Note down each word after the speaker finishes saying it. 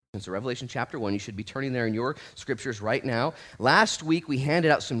So Revelation chapter 1, you should be turning there in your scriptures right now. Last week, we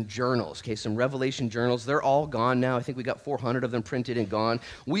handed out some journals, okay, some Revelation journals. They're all gone now. I think we got 400 of them printed and gone.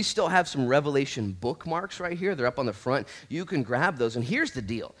 We still have some Revelation bookmarks right here. They're up on the front. You can grab those. And here's the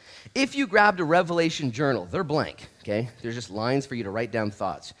deal. If you grabbed a Revelation journal, they're blank, okay? There's just lines for you to write down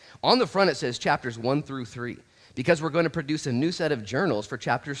thoughts. On the front, it says chapters 1 through 3. Because we're going to produce a new set of journals for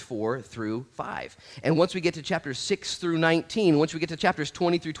chapters 4 through 5. And once we get to chapters 6 through 19, once we get to chapters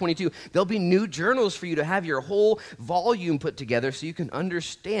 20 through 22, there'll be new journals for you to have your whole volume put together so you can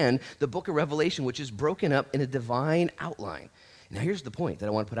understand the book of Revelation, which is broken up in a divine outline. Now, here's the point that I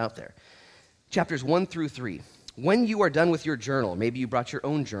want to put out there. Chapters 1 through 3. When you are done with your journal, maybe you brought your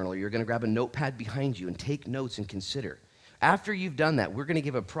own journal, or you're going to grab a notepad behind you and take notes and consider. After you've done that, we're going to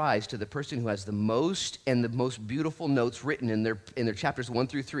give a prize to the person who has the most beautiful notes written in their chapters 1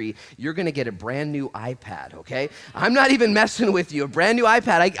 through 3. You're going to get a brand new iPad, okay? I'm not even messing with you. A brand new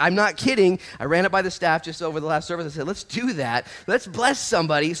iPad. I'm not kidding. I ran it by the staff just over the last service. I said, let's do that. Let's bless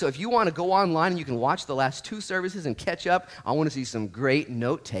somebody. So if you want to go online and you can watch the last 2 services and catch up, I want to see some great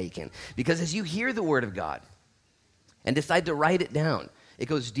note taking. Because as you hear the Word of God and decide to write it down, it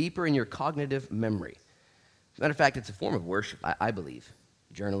goes deeper in your cognitive memory. As a matter of fact, it's a form of worship, I believe.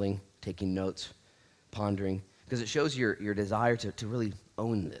 Journaling, taking notes, pondering, because it shows your desire to really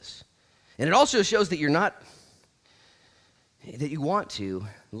own this. And it also shows that that you want to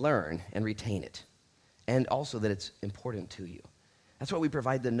learn and retain it, and also that it's important to you. That's why we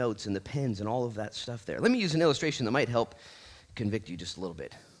provide the notes and the pens and all of that stuff there. Let me use an illustration that might help convict you just a little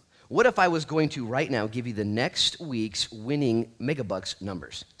bit. What if I was going to right now give you the next week's winning Megabucks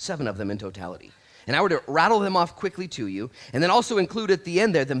numbers, 7 of them in totality? And I were to rattle them off quickly to you, and then also include at the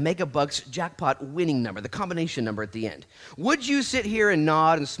end there the Megabucks jackpot winning number, the combination number at the end. Would you sit here and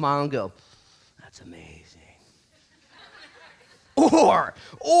nod and smile and go, that's amazing? Or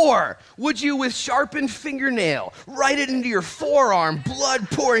would you, with sharpened fingernail, write it into your forearm, blood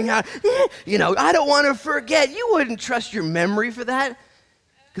pouring out? I don't want to forget. You wouldn't trust your memory for that,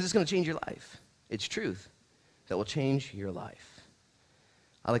 because it's going to change your life. It's truth that will change your life.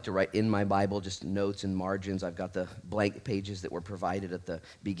 I like to write in my Bible just notes and margins. I've got the blank pages that were provided at the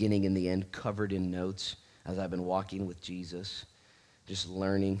beginning and the end covered in notes as I've been walking with Jesus, just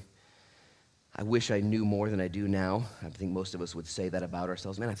learning. I wish I knew more than I do now. I think most of us would say that about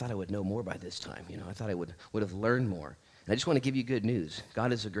ourselves. Man, I thought I would know more by this time. I thought I would have learned more. And I just want to give you good news.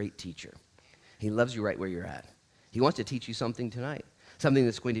 God is a great teacher. He loves you right where you're at. He wants to teach you something tonight. Something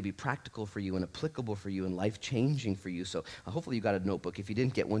that's going to be practical for you and applicable for you and life-changing for you. So hopefully you got a notebook. If you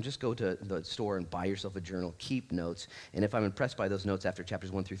didn't get one, just go to the store and buy yourself a journal. Keep notes. And if I'm impressed by those notes after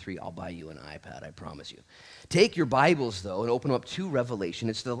chapters 1 through 3, I'll buy you an iPad, I promise you. Take your Bibles, though, and open them up to Revelation.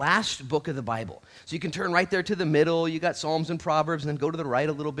 It's the last book of the Bible. So you can turn right there to the middle. You got Psalms and Proverbs, and then go to the right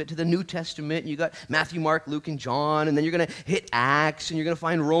a little bit to the New Testament. And you got Matthew, Mark, Luke, and John. And then you're going to hit Acts, and you're going to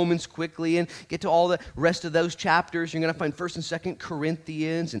find Romans quickly and get to all the rest of those chapters. You're going to find 1st and 2nd Corinthians,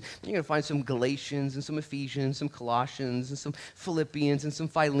 and you're going to find some Galatians and some Ephesians, some Colossians and some Philippians and some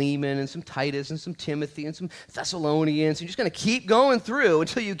Philemon and some Titus and some Timothy and some Thessalonians. You're just going to keep going through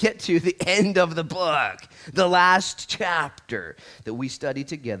until you get to the end of the book, the last chapter that we study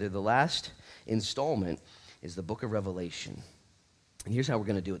together. The last installment is the book of Revelation. And here's how we're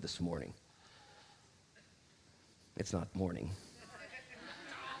going to do it this morning. It's not morning.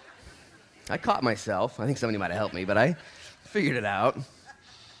 I caught myself. I think somebody might have helped me, but I figured it out.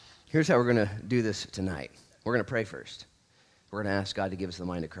 Here's how we're going to do this tonight. We're going to pray first. We're going to ask God to give us the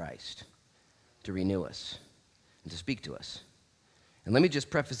mind of Christ, to renew us, and to speak to us. And let me just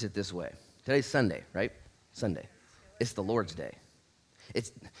preface it this way. Today's Sunday, right? Sunday. It's the Lord's Day.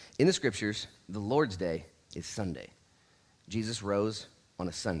 It's in the Scriptures, the Lord's Day is Sunday. Jesus rose on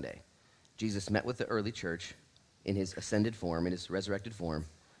a Sunday. Jesus met with the early church in his ascended form, in his resurrected form,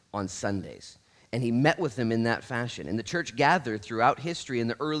 on Sundays. And he met with them in that fashion. And the church gathered throughout history in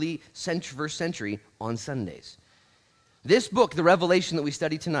the early first century on Sundays. This book, the Revelation that we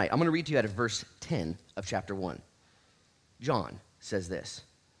study tonight, I'm going to read to you out of verse 10 of chapter 1. John says this,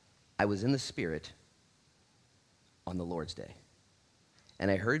 I was in the Spirit on the Lord's Day,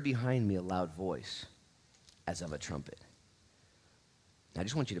 and I heard behind me a loud voice as of a trumpet. Now, I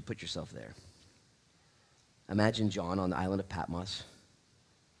just want you to put yourself there. Imagine John on the island of Patmos,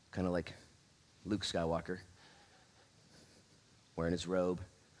 kind of like Luke Skywalker, wearing his robe,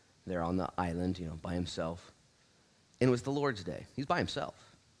 there on the island, by himself. And it was the Lord's Day. He's by himself.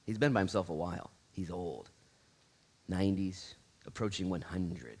 He's been by himself a while. He's old. 90s, approaching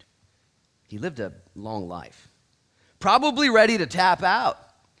 100. He lived a long life. Probably ready to tap out.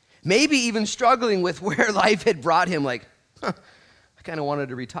 Maybe even struggling with where life had brought him, like, I I kind of wanted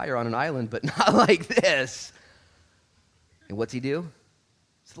to retire on an island, but not like this. And what's he do?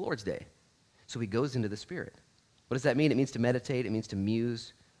 It's the Lord's day. So he goes into the Spirit. What does that mean? It means to meditate. It means to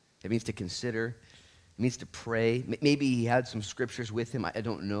muse. It means to consider. It means to pray. Maybe he had some scriptures with him. I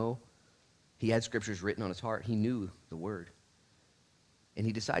don't know. He had scriptures written on his heart. He knew the word. And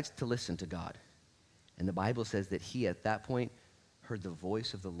he decides to listen to God. And the Bible says that he, at that point, heard the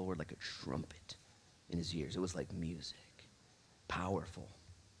voice of the Lord like a trumpet in his ears. It was like music. Powerful.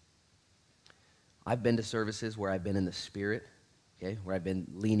 I've been to services where I've been in the Spirit, okay, where I've been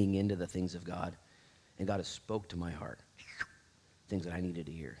leaning into the things of God, and God has spoke to my heart, things that I needed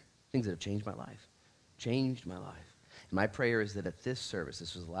to hear, things that have changed my life. Changed my life. And my prayer is that at this service,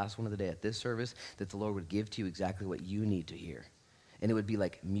 this was the last one of the day, at this service, that the Lord would give to you exactly what you need to hear. And it would be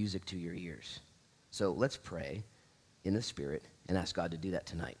like music to your ears. So let's pray in the Spirit and ask God to do that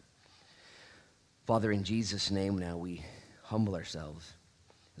tonight. Father, in Jesus' name now we humble ourselves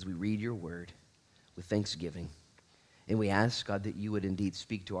as we read your word with thanksgiving. And we ask, God, that you would indeed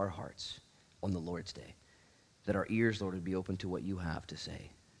speak to our hearts on the Lord's day, that our ears, Lord, would be open to what you have to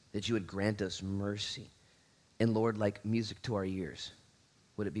say, that you would grant us mercy. And Lord, like music to our ears,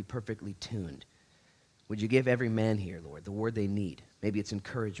 would it be perfectly tuned? Would you give every man here, Lord, the word they need? Maybe it's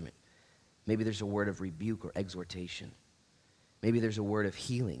encouragement. Maybe there's a word of rebuke or exhortation. Maybe there's a word of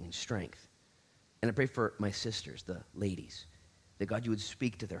healing and strength. And I pray for my sisters, the ladies, that God, you would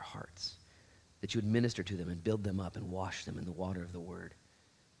speak to their hearts, that you would minister to them and build them up and wash them in the water of the word,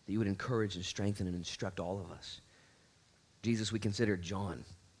 that you would encourage and strengthen and instruct all of us. Jesus, we consider John.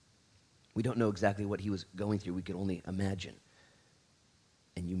 We don't know exactly what he was going through. We could only imagine.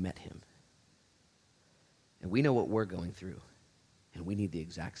 And you met him. And we know what we're going through. And we need the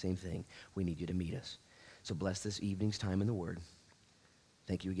exact same thing. We need you to meet us. So bless this evening's time in the Word.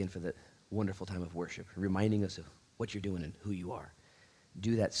 Thank you again for the wonderful time of worship, reminding us of what you're doing and who you are.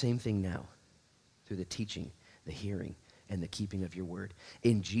 Do that same thing now through the teaching, the hearing, and the keeping of your word.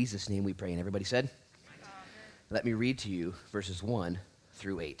 In Jesus' name we pray. And everybody said? Amen. Let me read to you verses 1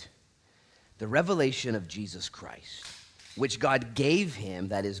 through 8. The revelation of Jesus Christ, which God gave him,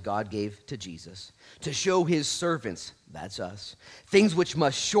 that is, God gave to Jesus, to show his servants, that's us, things which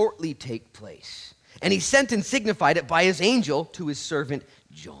must shortly take place. And he sent and signified it by his angel to his servant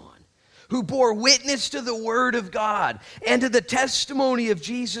John, who bore witness to the word of God and to the testimony of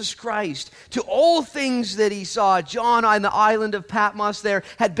Jesus Christ. To all things that he saw, John on the island of Patmos there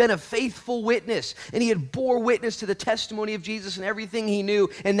had been a faithful witness, and he had bore witness to the testimony of Jesus and everything he knew.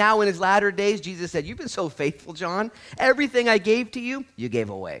 And now in his latter days, Jesus said, you've been so faithful, John. Everything I gave to you, you gave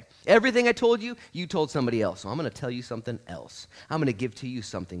away. Everything I told you, you told somebody else. So I'm going to tell you something else. I'm going to give to you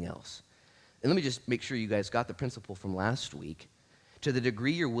something else. And let me just make sure you guys got the principle from last week. To the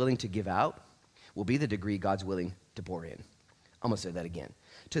degree you're willing to give out will be the degree God's willing to pour in. I'm going to say that again.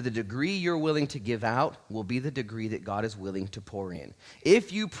 To the degree you're willing to give out will be the degree that God is willing to pour in.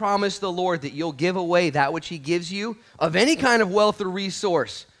 If you promise the Lord that you'll give away that which he gives you, of any kind of wealth or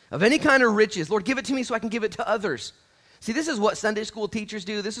resource, of any kind of riches, Lord, give it to me so I can give it to others. See, this is what Sunday school teachers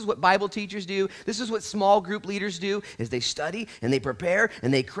do. This is what Bible teachers do. This is what small group leaders do, is they study and they prepare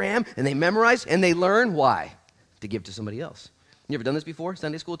and they cram and they memorize and they learn. Why? To give to somebody else. You ever done this before?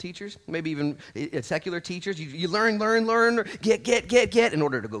 Sunday school teachers? Maybe even secular teachers? You learn, get in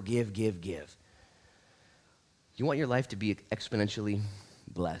order to go give. You want your life to be exponentially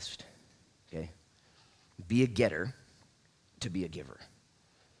blessed, okay? Be a getter to be a giver.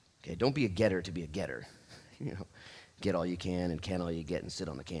 Okay, don't be a getter to be a getter. You know, get all you can and can all you get and sit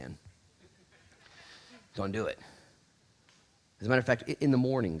on the can. Don't do it. As a matter of fact, in the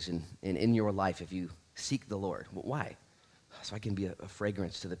mornings and in your life, if you seek the Lord, why? So I can be a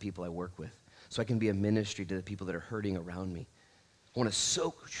fragrance to the people I work with. So I can be a ministry to the people that are hurting around me. I want to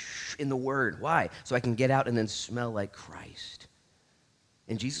soak in the word. Why? So I can get out and then smell like Christ.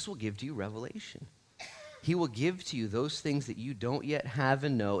 And Jesus will give to you revelation. He will give to you those things that you don't yet have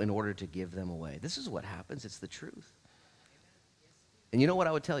and know in order to give them away. This is what happens. It's the truth. And you know what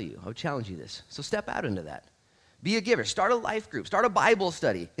I would tell you? I would challenge you this. So step out into that. Be a giver. Start a life group. Start a Bible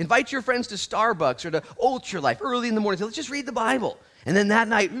study. Invite your friends to Starbucks or to Ultra Life early in the morning. Say, let's just read the Bible. And then that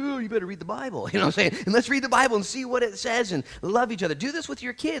night, you better read the Bible. You know what I'm saying? And let's read the Bible and see what it says and love each other. Do this with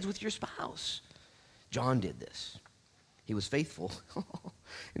your kids, with your spouse. John did this. He was faithful.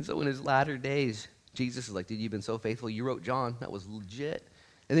 And so in his latter days, Jesus is like, dude, you've been so faithful. You wrote John. That was legit.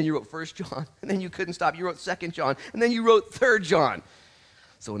 And then you wrote 1 John. And then you couldn't stop. You wrote 2 John. And then you wrote 3 John.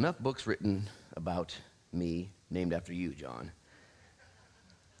 So enough books written about me, named after you, John.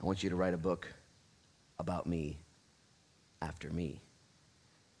 I want you to write a book about me, after me.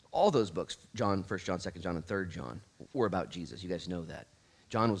 All those books, John, 1 John, 2 John, and 3 John, were about Jesus. You guys know that.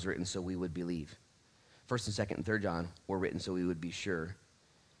 John was written so we would believe. 1st and 2nd and 3rd John were written so we would be sure.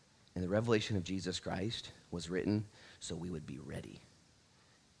 And the revelation of Jesus Christ was written so we would be ready.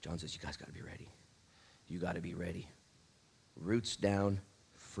 John says, you guys got to be ready. You got to be ready. Roots down,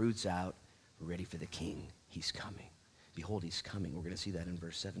 fruits out, ready for the King. He's coming. Behold, he's coming. We're going to see that in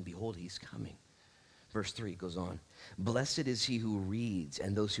verse 7. Behold, he's coming. Verse 3 goes on. Blessed is he who reads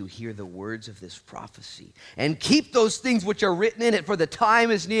and those who hear the words of this prophecy and keep those things which are written in it, for the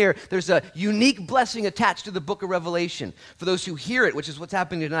time is near. There's a unique blessing attached to the book of Revelation. For those who hear it, which is what's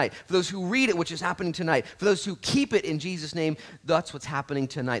happening tonight. For those who read it, which is happening tonight. For those who keep it in Jesus' name, that's what's happening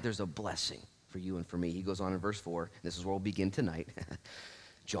tonight. There's a blessing for you and for me. He goes on in verse 4. This is where we'll begin tonight.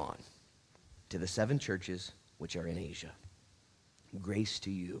 John, to the 7 churches which are in Asia, grace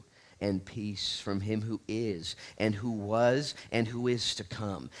to you and peace from him who is, and who was, and who is to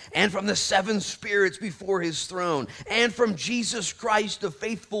come, and from the 7 spirits before his throne, and from Jesus Christ, the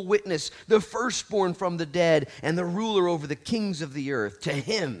faithful witness, the firstborn from the dead, and the ruler over the kings of the earth, to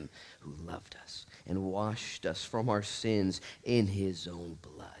him who loved us and washed us from our sins in his own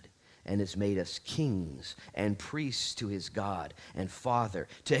blood, and has made us kings and priests to his God and Father.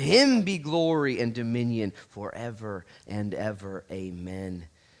 To him be glory and dominion forever and ever. Amen.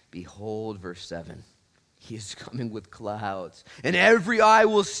 Behold, verse 7, he is coming with clouds, and every eye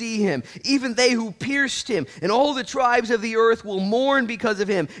will see him, even they who pierced him, and all the tribes of the earth will mourn because of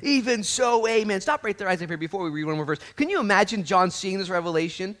him. Even so, amen. Stop right there, Isaac, here before we read one more verse. Can you imagine John seeing this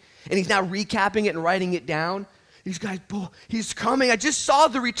revelation, and he's now recapping it and writing it down? These guys, he's coming. I just saw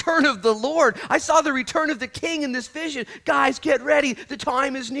the return of the Lord. I saw the return of the King in this vision. Guys, get ready. The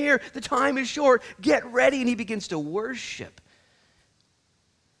time is near. The time is short. Get ready. And he begins to worship.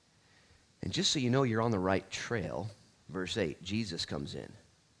 And just so you know you're on the right trail, verse 8, Jesus comes in.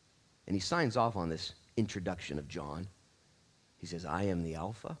 And he signs off on this introduction of John. He says, I am the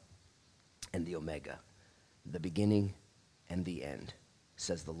Alpha and the Omega, the beginning and the end,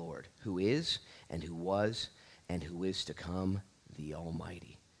 says the Lord, who is and who was and who is to come, the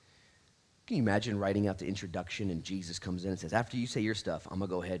Almighty. Can you imagine writing out the introduction and Jesus comes in and says, after you say your stuff, I'm going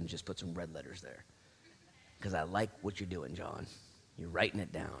to go ahead and just put some red letters there. Because I like what you're doing, John. You're writing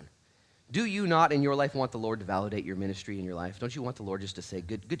it down. Do you not in your life want the Lord to validate your ministry in your life? Don't you want the Lord just to say,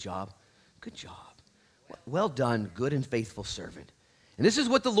 good job, good job. Well done, good and faithful servant. And this is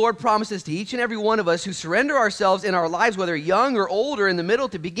what the Lord promises to each and every one of us who surrender ourselves in our lives, whether young or old or in the middle,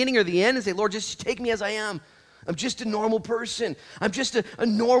 at the beginning or the end, and say, Lord, just take me as I am. I'm just a normal person. I'm just a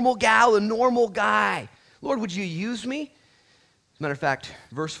normal gal, a normal guy. Lord, would you use me? As a matter of fact,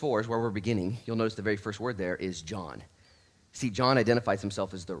 verse 4 is where we're beginning. You'll notice the very first word there is John. See, John identifies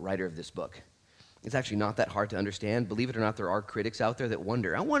himself as the writer of this book. It's actually not that hard to understand. Believe it or not, there are critics out there that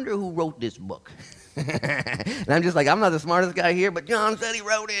wonder, I wonder who wrote this book. And I'm just like, I'm not the smartest guy here, but John said he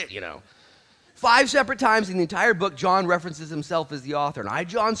wrote it, 5 separate times in the entire book, John references himself as the author. And I,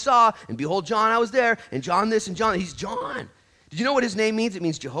 John, saw, and behold, John, I was there, and John this, and John, he's John. Did you know what his name means? It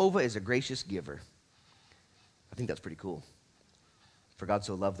means Jehovah is a gracious giver. I think that's pretty cool. For God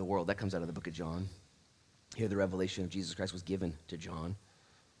so loved the world. That comes out of the book of John. Here the revelation of Jesus Christ was given to John.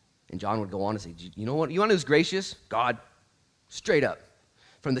 And John would go on and say, you know what? You want who's gracious? God. Straight up.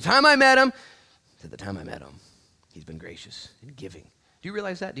 From the time I met him to the time I met him, he's been gracious and giving. Do you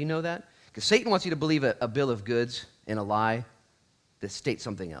realize that? Do you know that? Because Satan wants you to believe a bill of goods and a lie that states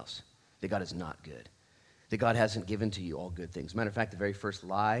something else, that God is not good, that God hasn't given to you all good things. Matter of fact, the very first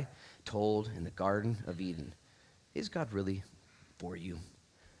lie told in the Garden of Eden, is God really for you?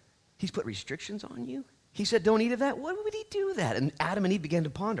 He's put restrictions on you? He said, don't eat of that. Why would he do that? And Adam and Eve began to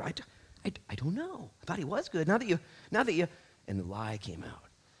ponder. I don't know. I thought he was good. Now that you, and the lie came out.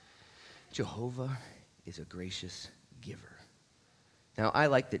 Jehovah is a gracious giver. Now, I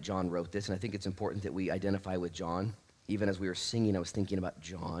like that John wrote this, and I think it's important that we identify with John. Even as we were singing, I was thinking about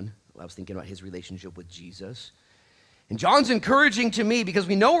John. I was thinking about his relationship with Jesus. And John's encouraging to me because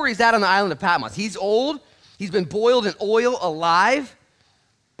we know where he's at on the island of Patmos. He's old. He's been boiled in oil alive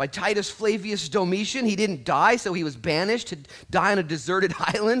by Titus Flavius Domitian. He didn't die, so he was banished to die on a deserted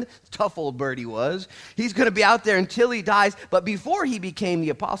island. Tough old bird he was. He's going to be out there until he dies. But before he became the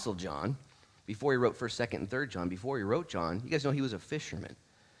Apostle John, before he wrote 1st, 2nd, and 3rd John, before he wrote John, you guys know he was a fisherman,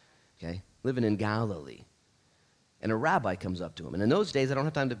 okay, living in Galilee. And a rabbi comes up to him. And in those days, I don't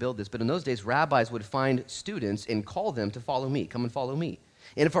have time to build this, but in those days, rabbis would find students and call them to follow me. Come and follow me.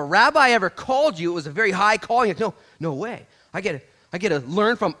 And if a rabbi ever called you, it was a very high calling. Like, no way. I get to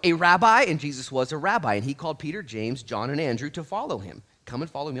learn from a rabbi, and Jesus was a rabbi. And he called Peter, James, John, and Andrew to follow him. Come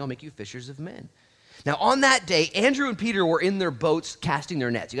and follow me. I'll make you fishers of men. Now, on that day, Andrew and Peter were in their boats casting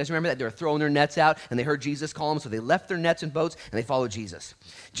their nets. You guys remember that? They were throwing their nets out, and they heard Jesus call them, so they left their nets and boats, and they followed Jesus.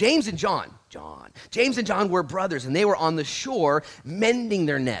 James and John were brothers, and they were on the shore mending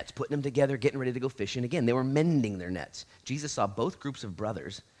their nets, putting them together, getting ready to go fishing again. They were mending their nets. Jesus saw both groups of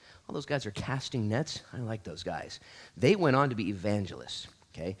brothers. All those guys are casting nets. I like those guys. They went on to be evangelists.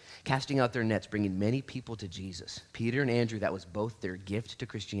 Okay, casting out their nets, bringing many people to Jesus. Peter and Andrew, that was both their gift to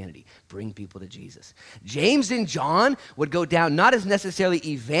Christianity, bring people to Jesus. James and John would go down not as necessarily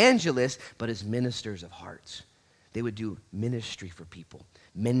evangelists, but as ministers of hearts. They would do ministry for people,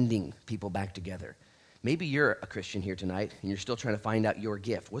 mending people back together. Maybe you're a Christian here tonight, and you're still trying to find out your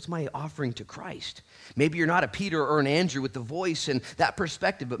gift. What's my offering to Christ? Maybe you're not a Peter or an Andrew with the voice and that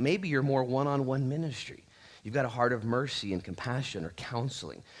perspective, but maybe you're more one-on-one ministry. You've got a heart of mercy and compassion or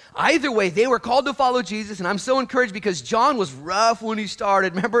counseling. Either way, they were called to follow Jesus, and I'm so encouraged because John was rough when he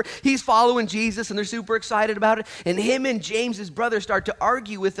started. Remember, he's following Jesus, and they're super excited about it. And him and James, his brother, start to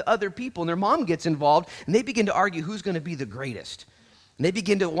argue with the other people, and their mom gets involved, and they begin to argue who's going to be the greatest. And they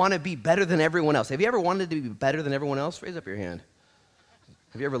begin to want to be better than everyone else. Have you ever wanted to be better than everyone else? Raise up your hand.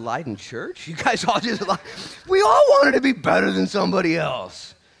 Have you ever lied in church? You guys all just lied. We all wanted to be better than somebody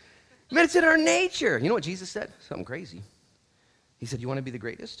else. Man, it's in our nature. You know what Jesus said? Something crazy. He said, you want to be the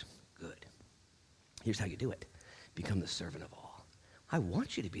greatest? Good. Here's how you do it. Become the servant of all. I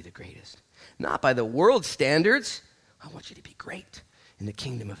want you to be the greatest. Not by the world's standards. I want you to be great in the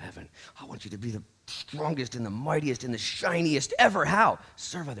kingdom of heaven. I want you to be the strongest and the mightiest and the shiniest ever. How?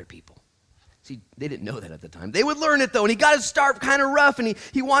 Serve other people. See, they didn't know that at the time. They would learn it, though, and he got to start kind of rough, and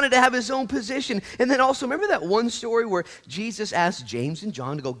he wanted to have his own position. And then also, remember that one story where Jesus asked James and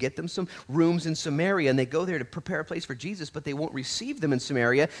John to go get them some rooms in Samaria, and they go there to prepare a place for Jesus, but they won't receive them in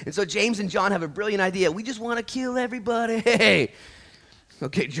Samaria. And so James and John have a brilliant idea. We just want to kill everybody. Hey,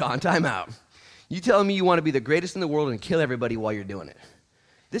 okay, John, time out. You telling me you want to be the greatest in the world and kill everybody while you're doing it?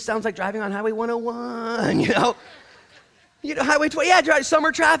 This sounds like driving on Highway 101, you know? You know, Highway 20, yeah, drive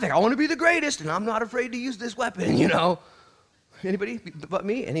summer traffic. I want to be the greatest, and I'm not afraid to use this weapon, you know. Anybody but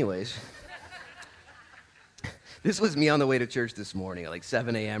me? Anyways. This was me on the way to church this morning at like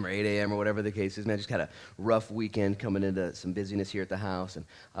 7 a.m. or 8 a.m. or whatever the case is. Man, I just had a rough weekend coming into some busyness here at the house, and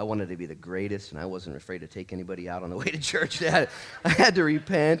I wanted to be the greatest, and I wasn't afraid to take anybody out on the way to church. I had to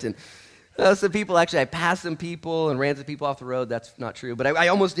repent, and some people, actually, I passed some people and ran some people off the road. That's not true, but I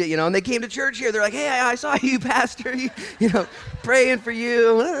almost did, you know, and they came to church here. They're like, hey, I saw you, Pastor, you know, praying for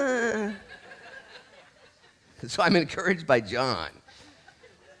you. So I'm encouraged by John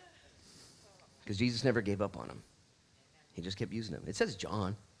because Jesus never gave up on him. He just kept using him. It says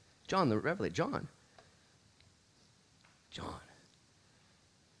John the Revelator, John.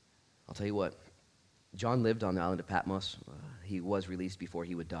 I'll tell you what, John lived on the island of Patmos. He was released before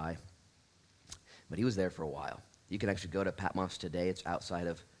he would die. But he was there for a while. You can actually go to Patmos today. It's outside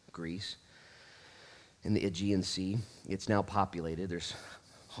of Greece in the Aegean Sea. It's now populated. There's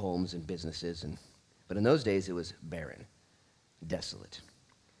homes and businesses. But in those days, it was barren, desolate.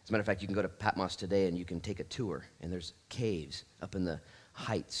 As a matter of fact, you can go to Patmos today and you can take a tour. And there's caves up in the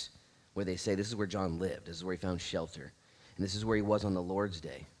heights where they say this is where John lived. This is where he found shelter. And this is where he was on the Lord's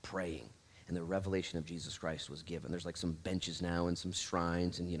Day, praying. And the revelation of Jesus Christ was given. There's like some benches now and some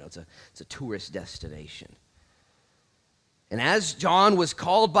shrines, and you know, it's a tourist destination. And as John was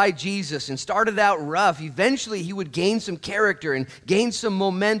called by Jesus and started out rough, eventually he would gain some character and gain some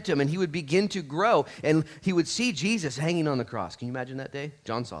momentum, and he would begin to grow, and he would see Jesus hanging on the cross. Can you imagine that day?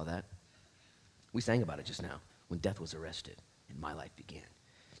 John saw that. We sang about it just now, when death was arrested and my life began.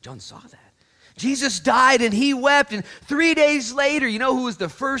 John saw that. Jesus died and he wept, and 3 days later, you know who was the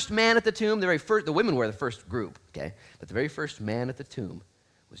first man at the tomb? The women were the first group, okay? But the very first man at the tomb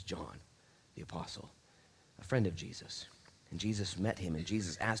was John, the apostle, a friend of Jesus. And Jesus met him, and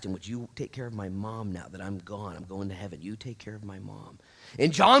Jesus asked him, would you take care of my mom now that I'm gone? I'm going to heaven. You take care of my mom.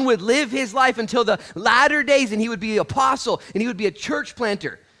 And John would live his life until the latter days, and he would be an apostle, and he would be a church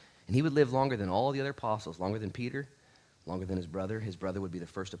planter. And he would live longer than all the other apostles, longer than Peter, longer than his brother. His brother would be the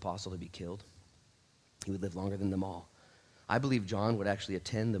first apostle to be killed. He would live longer than them all. I believe John would actually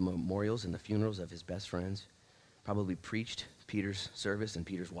attend the memorials and the funerals of his best friends, probably preached Peter's service and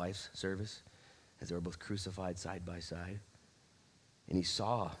Peter's wife's service as they were both crucified side by side. And he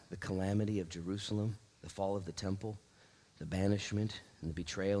saw the calamity of Jerusalem, the fall of the temple, the banishment and the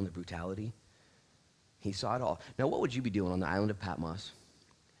betrayal and the brutality. He saw it all. Now, what would you be doing on the island of Patmos,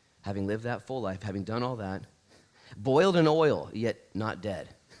 having lived that full life, having done all that, boiled in oil, yet not dead?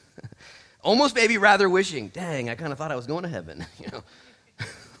 Almost maybe rather wishing, dang, I kind of thought I was going to heaven, you know.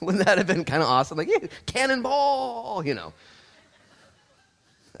 Wouldn't that have been kind of awesome? Like, yeah, cannonball, you know.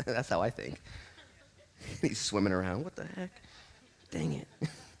 That's how I think. He's swimming around. What the heck? Dang it.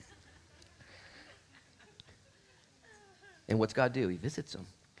 And what's God do? He visits them.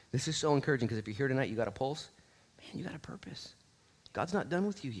 This is so encouraging because if you're here tonight, you got a pulse. Man, you got a purpose. God's not done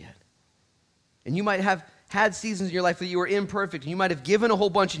with you yet. And you might have had seasons in your life that you were imperfect, and you might have given a whole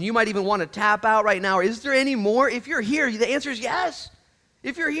bunch, and you might even want to tap out right now. Or is there any more? If you're here, the answer is yes.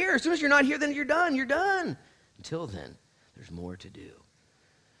 If you're here, as soon as you're not here, then you're done. You're done. Until then, there's more to do.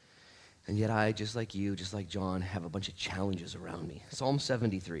 And yet I, just like you, just like John, have a bunch of challenges around me. Psalm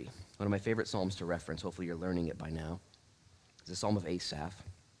 73, one of my favorite psalms to reference. Hopefully you're learning it by now. It's a psalm of Asaph.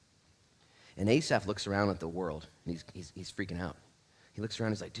 And Asaph looks around at the world, and he's freaking out. He looks around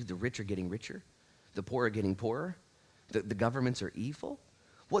and he's like, dude, the rich are getting richer. The poor are getting poorer. The governments are evil.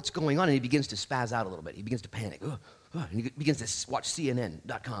 What's going on? And he begins to spaz out a little bit. He begins to panic. And he begins to watch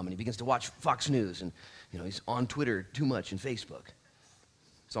CNN.com, and he begins to watch Fox News. And, he's on Twitter too much and Facebook.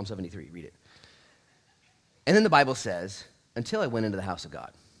 Psalm 73, read it. And then the Bible says, until I went into the house of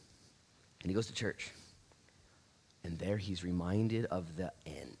God. And he goes to church. And there he's reminded of the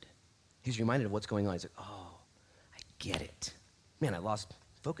end. He's reminded of what's going on. He's like, oh, I get it. Man, I lost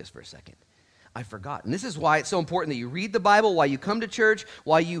focus for a second. I forgot. And this is why it's so important that you read the Bible, why you come to church,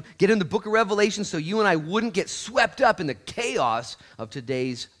 why you get in the book of Revelation, so you and I wouldn't get swept up in the chaos of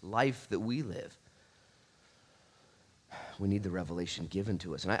today's life that we live. We need the revelation given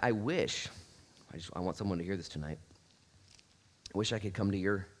to us. And I want someone to hear this tonight. I wish I could come to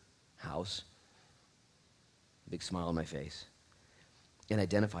your house, big smile on my face, and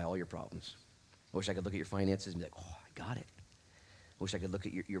identify all your problems. I wish I could look at your finances and be like, oh, I got it. I wish I could look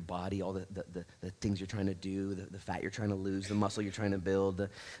at your body, all the things you're trying to do, the fat you're trying to lose, the muscle you're trying to build,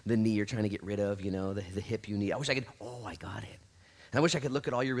 the knee you're trying to get rid of, the hip you need. I wish I could, I got it. And I wish I could look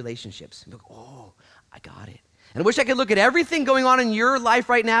at all your relationships and be like, I got it. And I wish I could look at everything going on in your life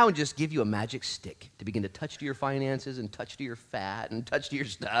right now and just give you a magic stick to begin to touch to your finances and touch to your fat and touch to your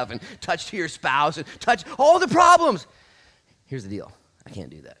stuff and touch to your spouse and touch all the problems. Here's the deal. I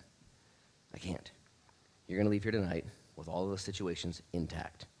can't do that. I can't. You're going to leave here tonight with all of those situations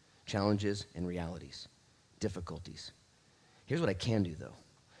intact. Challenges and realities. Difficulties. Here's what I can do, though.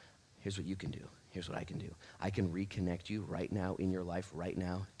 Here's what you can do. Here's what I can do. I can reconnect you right now in your life, right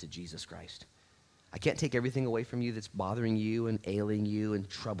now, to Jesus Christ. I can't take everything away from you that's bothering you and ailing you and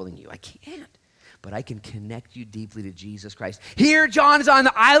troubling you. I can't. But I can connect you deeply to Jesus Christ. Here, John is on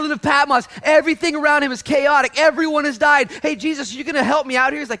the island of Patmos. Everything around him is chaotic. Everyone has died. Hey, Jesus, are you going to help me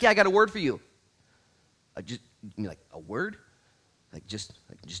out here? He's like, yeah, I got a word for you. Like a word? Like just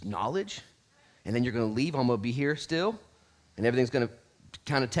knowledge? And then you're going to leave. I'm going to be here still? And everything's going to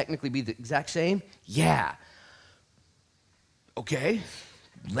kind of technically be the exact same? Yeah. Okay.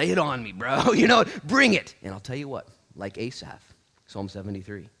 Lay it on me, bro. Bring it. And I'll tell you what, like Asaph, Psalm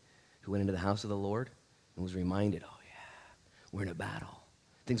 73, who went into the house of the Lord and was reminded, oh yeah, we're in a battle.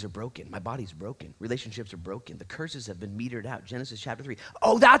 Things are broken. My body's broken. Relationships are broken. The curses have been metered out. Genesis chapter 3.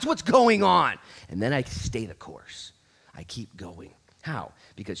 Oh, that's what's going on. And then I stay the course. I keep going. How?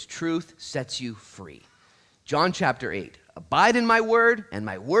 Because truth sets you free. John chapter 8. Abide in my word and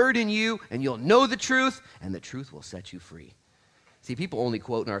my word in you, and you'll know the truth, and the truth will set you free. See, people only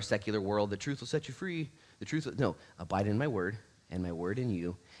quote in our secular world, the truth will set you free. No, abide in my word and my word in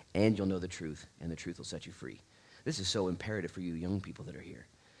you, and you'll know the truth, and the truth will set you free. This is so imperative for you young people that are here,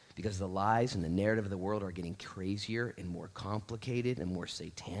 because the lies and the narrative of the world are getting crazier and more complicated and more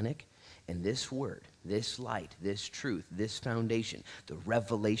satanic. And this word, this light, this truth, this foundation, the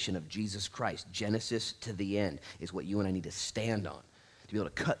revelation of Jesus Christ, Genesis to the end, is what you and I need to stand on to be able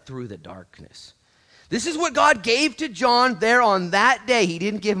to cut through the darkness. This is what God gave to John there on that day. He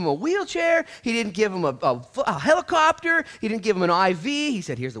didn't give him a wheelchair. He didn't give him a helicopter. He didn't give him an IV. He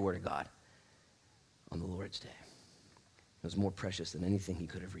said, here's the word of God on the Lord's day. It was more precious than anything he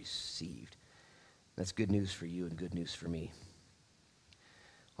could have received. That's good news for you and good news for me.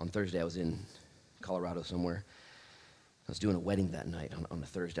 On Thursday, I was in Colorado somewhere. I was doing a wedding that night on a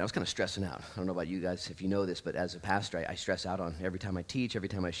Thursday. I was kind of stressing out. I don't know about you guys if you know this, but as a pastor, I stress out on every time I teach, every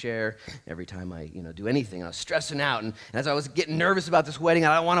time I share, every time I do anything. I was stressing out, and as I was getting nervous about this wedding,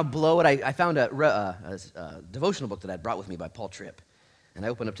 I don't want to blow it. I found a devotional book that I'd brought with me by Paul Tripp, and I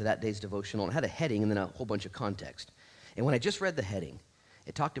opened up to that day's devotional, and it had a heading and then a whole bunch of context. And when I just read the heading,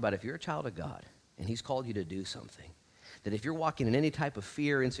 it talked about if you're a child of God and he's called you to do something, that if you're walking in any type of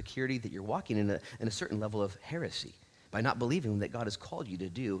fear, insecurity, that you're walking in a certain level of heresy by not believing that God has called you to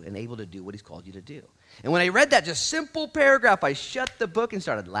do and able to do what he's called you to do. And when I read that just simple paragraph, I shut the book and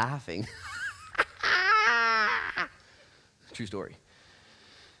started laughing. True story.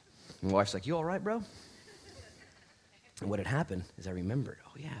 My wife's like, you all right, bro? And what had happened is I remembered,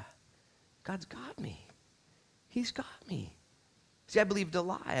 oh yeah, God's got me. He's got me. See, I believed a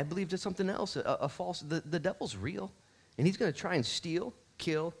lie. I believed something else, a false. The devil's real, and he's going to try and steal,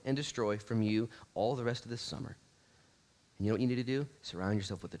 kill, and destroy from you all the rest of this summer. And you know what you need to do? Surround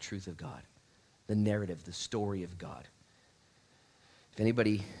yourself with the truth of God, the narrative, the story of God. If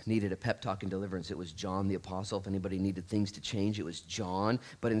anybody needed a pep talk and deliverance, it was John the Apostle. If anybody needed things to change, it was John.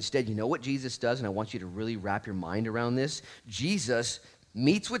 But instead, you know what Jesus does? And I want you to really wrap your mind around this. Jesus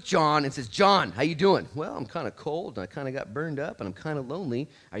meets with John and says, John, how you doing? Well, I'm kind of cold, and I kind of got burned up, and I'm kind of lonely.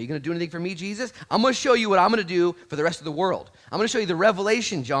 Are you going to do anything for me, Jesus? I'm going to show you what I'm going to do for the rest of the world. I'm going to show you the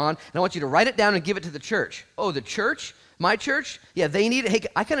revelation, John, and I want you to write it down and give it to the church. Oh, the church? My church? Yeah, they need it. Hey,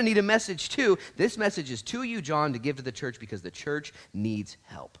 I kind of need a message too. This message is to you, John, to give to the church because the church needs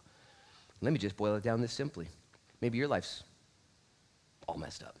help. Let me just boil it down this simply. Maybe your life's all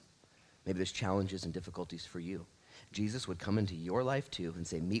messed up. Maybe there's challenges and difficulties for you. Jesus would come into your life too and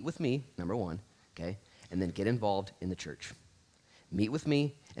say, meet with me, number one, okay? And then get involved in the church. Meet with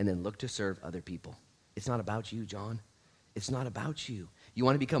me and then look to serve other people. It's not about you, John. It's not about you. You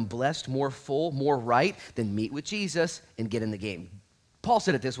want to become blessed, more full, more right, then meet with Jesus and get in the game. Paul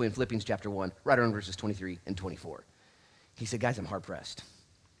said it this way in Philippians chapter 1, right around verses 23 and 24. He said, guys, I'm hard-pressed.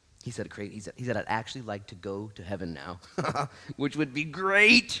 He said, I'd actually like to go to heaven now, which would be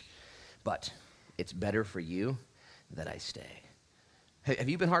great, but it's better for you that I stay. Have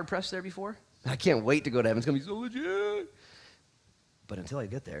you been hard-pressed there before? I can't wait to go to heaven. It's going to be so legit. But until I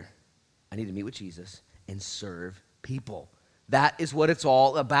get there, I need to meet with Jesus and serve people. That is what it's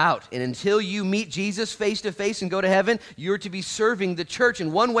all about. And until you meet Jesus face to face and go to heaven, you're to be serving the church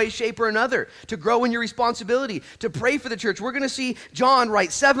in one way, shape, or another, to grow in your responsibility, to pray for the church. We're going to see John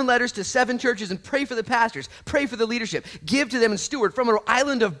write 7 letters to 7 churches and pray for the pastors, pray for the leadership, give to them and steward from an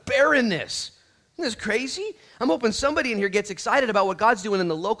island of barrenness. Isn't this crazy? I'm hoping somebody in here gets excited about what God's doing in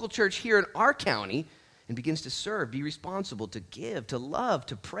the local church here in our county and begins to serve, be responsible, to give, to love,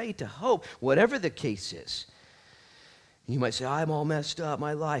 to pray, to hope, whatever the case is. You might say, I'm all messed up,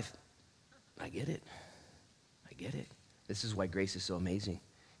 my life. I get it. I get it. This is why grace is so amazing,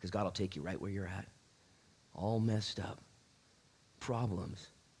 because God will take you right where you're at, all messed up, problems.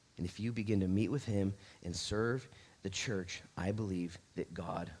 And if you begin to meet with him and serve the church, I believe that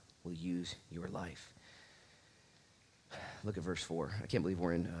God will use your life. Look at verse 4. I can't believe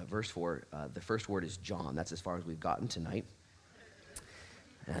we're in verse 4. The first word is John. That's as far as we've gotten tonight.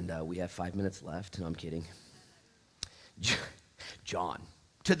 And we have 5 minutes left. No, I'm kidding. John,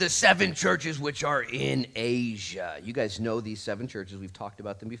 to the 7 churches which are in Asia. You guys know these 7 churches. We've talked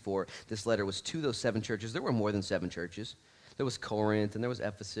about them before. This letter was to those 7 churches. There were more than 7 churches. There was Corinth, and there was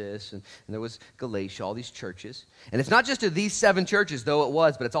Ephesus, and there was Galatia, all these churches. And it's not just to these 7 churches, though it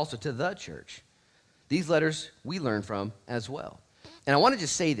was, but it's also to the church. These letters we learn from as well. And I want to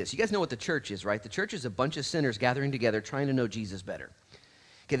just say this. You guys know what the church is, right? The church is a bunch of sinners gathering together trying to know Jesus better.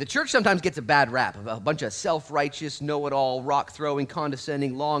 Okay, the church sometimes gets a bad rap, a bunch of self-righteous, know-it-all, rock-throwing,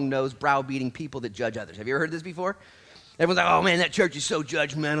 condescending, long-nosed, brow-beating people that judge others. Have you ever heard this before? Everyone's like, oh, man, that church is so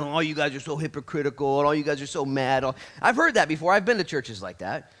judgmental. All you guys are so hypocritical, and all you guys are so mad. I've heard that before. I've been to churches like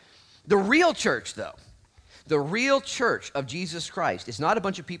that. The real church, though, the real church of Jesus Christ is not a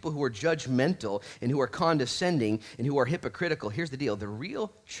bunch of people who are judgmental and who are condescending and who are hypocritical. Here's the deal. The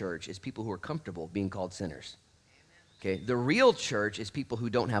real church is people who are comfortable being called sinners. Okay, the real church is people who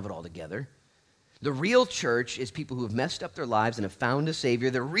don't have it all together. The real church is people who have messed up their lives and have found a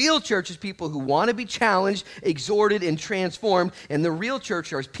Savior. The real church is people who want to be challenged, exhorted, and transformed. And the real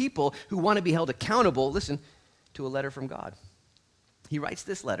church are people who want to be held accountable, listen, to a letter from God. He writes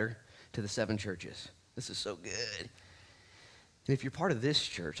this letter to the 7 churches. This is so good. And if you're part of this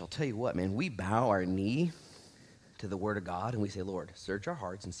church, I'll tell you what, man, we bow our knee to the Word of God and we say, Lord, search our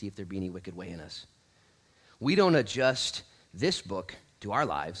hearts and see if there be any wicked way in us. We don't adjust this book to our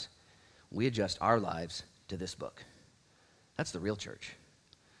lives. We adjust our lives to this book. That's the real church.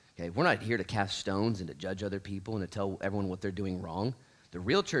 Okay, we're not here to cast stones and to judge other people and to tell everyone what they're doing wrong. The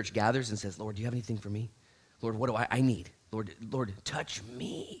real church gathers and says, Lord, do you have anything for me? Lord, what do I need? Lord, touch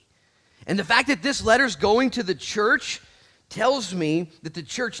me. And the fact that this letter's going to the church tells me that the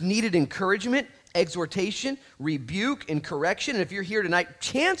church needed encouragement, exhortation, rebuke, and correction. And if you're here tonight,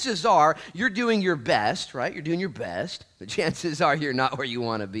 chances are you're doing your best, right? You're doing your best. But chances are you're not where you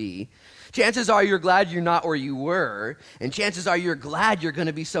want to be. Chances are you're glad you're not where you were. And chances are you're glad you're going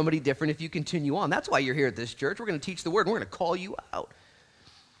to be somebody different if you continue on. That's why you're here at this church. We're going to teach the word, and we're going to call you out.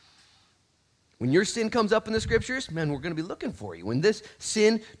 When your sin comes up in the scriptures, man, we're going to be looking for you. When this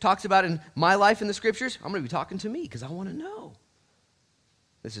sin talks about in my life in the scriptures, I'm going to be talking to me because I want to know.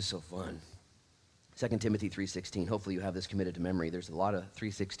 This is so fun. 2 Timothy 3:16. Hopefully you have this committed to memory. There's a lot of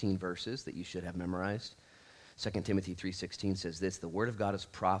 3:16 verses that you should have memorized. 2 Timothy 3:16 says this, the word of God is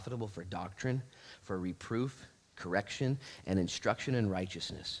profitable for doctrine, for reproof, correction, and instruction in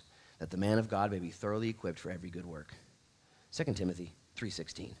righteousness, that the man of God may be thoroughly equipped for every good work. 2 Timothy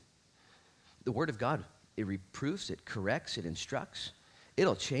 3:16. The word of God, it reproofs, it corrects, it instructs.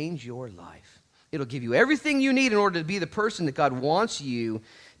 It'll change your life. It'll give you everything you need in order to be the person that God wants you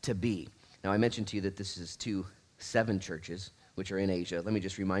to be. Now, I mentioned to you that this is 7 churches, which are in Asia. Let me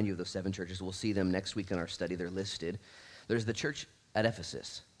just remind you of those 7 churches. We'll see them next week in our study. They're listed. There's the church at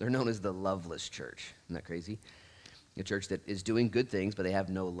Ephesus. They're known as the loveless church. Isn't that crazy? A church that is doing good things, but they have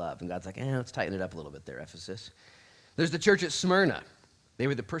no love. And God's like, let's tighten it up a little bit there, Ephesus. There's the church at Smyrna. They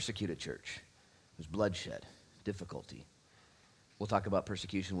were the persecuted church. There's bloodshed, difficulty. We'll talk about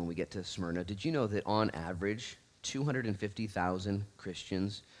persecution when we get to Smyrna. Did you know that on average, 250,000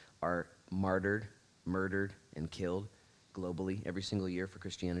 Christians are martyred, murdered, and killed globally every single year for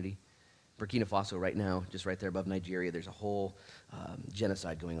Christianity? Burkina Faso right now, just right there above Nigeria, there's a whole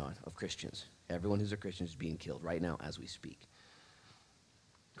genocide going on of Christians. Everyone who's a Christian is being killed right now as we speak.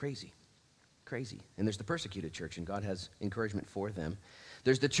 Crazy. And there's the persecuted church, and God has encouragement for them.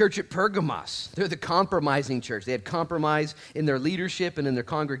 There's the church at Pergamos. They're the compromising church. They had compromise in their leadership and in their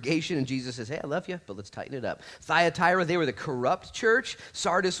congregation, and Jesus says, hey, I love you, but let's tighten it up. Thyatira, they were the corrupt church.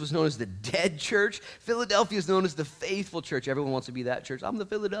 Sardis was known as the dead church. Philadelphia is known as the faithful church. Everyone wants to be that church. I'm the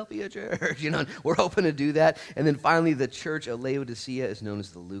Philadelphia church. We're hoping to do that. And then finally, the church at Laodicea is known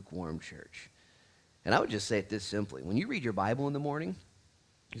as the lukewarm church. And I would just say it this simply. When you read your Bible in the morning,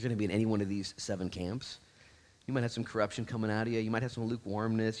 you're going to be in any one of these 7 camps. You might have some corruption coming out of you. You might have some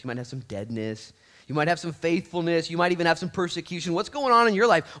lukewarmness. You might have some deadness. You might have some faithfulness. You might even have some persecution. What's going on in your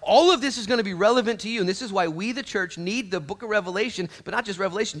life? All of this is going to be relevant to you, and this is why we, the church, need the book of Revelation, but not just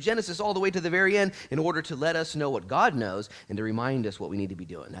Revelation, Genesis all the way to the very end, in order to let us know what God knows and to remind us what we need to be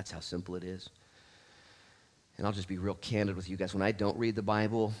doing. That's how simple it is. And I'll just be real candid with you guys. When I don't read the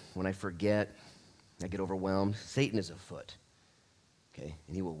Bible, when I forget, I get overwhelmed, Satan is afoot. Okay,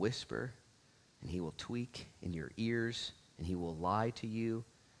 and he will whisper, and he will tweak in your ears, and he will lie to you,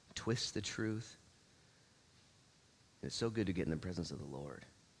 twist the truth. And it's so good to get in the presence of the Lord.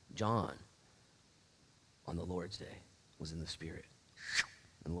 John, on the Lord's day, was in the Spirit,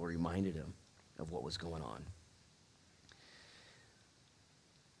 and the Lord reminded him of what was going on.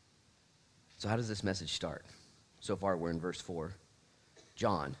 So how does this message start? So far, we're in verse 4.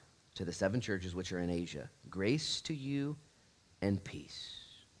 John, to the 7 churches which are in Asia, grace to you and peace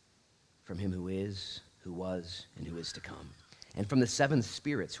from him who is, who was, and who is to come, and from the 7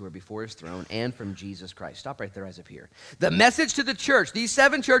 spirits who are before his throne, and from Jesus Christ. Stop right there as of here. The message to the church, these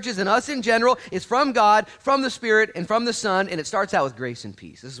 7 churches and us in general, is from God, from the Spirit, and from the Son, and it starts out with grace and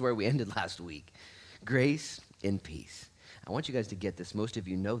peace. This is where we ended last week. Grace and peace. I want you guys to get this. Most of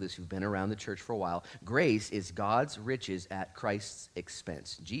you know this who've been around the church for a while. Grace is God's riches at Christ's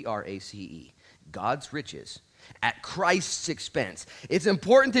expense. Grace. God's riches at Christ's expense. It's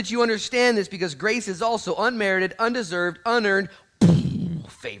important that you understand this because grace is also unmerited, undeserved, unearned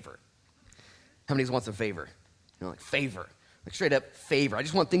favor. How many want some favor? Like favor. Like straight up favor. I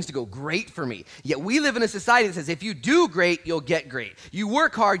just want things to go great for me. Yet we live in a society that says if you do great, you'll get great. You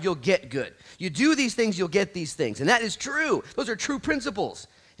work hard, you'll get good. You do these things, you'll get these things. And that is true. Those are true principles.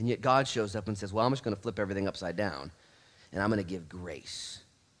 And yet God shows up and says, well, I'm just going to flip everything upside down. And I'm going to give grace,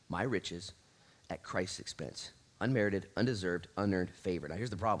 my riches, at Christ's expense. Unmerited, undeserved, unearned favor. Now, here's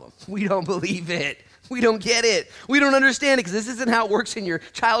the problem. We don't believe it. We don't get it. We don't understand it because this isn't how it works in your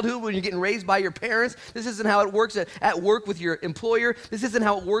childhood when you're getting raised by your parents. This isn't how it works at work with your employer. This isn't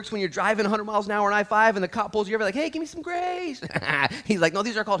how it works when you're driving 100 miles an hour on I-5 and the cop pulls you over like, hey, give me some grace. He's like, no,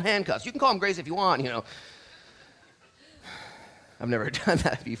 these are called handcuffs. You can call them grace if you want, I've never done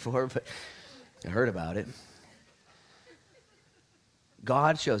that before, but I heard about it.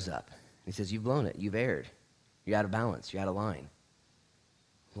 God shows up. He says, you've blown it. You've erred. You're out of balance. You're out of line.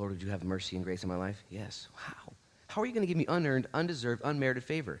 Lord, would you have mercy and grace in my life? Yes. Wow. How are you going to give me unearned, undeserved, unmerited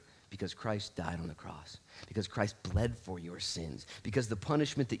favor? Because Christ died on the cross. Because Christ bled for your sins. Because the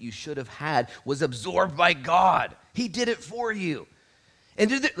punishment that you should have had was absorbed by God. He did it for you. And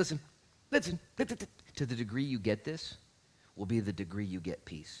listen, to the degree you get this will be the degree you get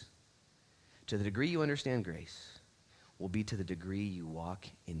peace. To the degree you understand grace will be to the degree you walk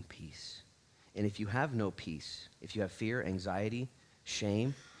in peace. And if you have no peace, if you have fear, anxiety,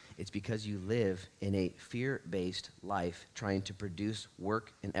 shame, it's because you live in a fear-based life trying to produce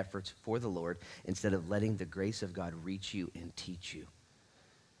work and efforts for the Lord instead of letting the grace of God reach you and teach you.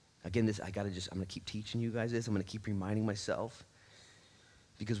 Again, I'm going to keep teaching you guys this. I'm going to keep reminding myself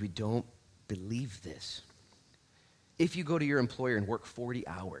because we don't believe this. If you go to your employer and work 40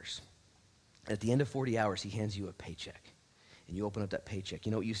 hours At the end of 40 hours, he hands you a paycheck. And you open up that paycheck.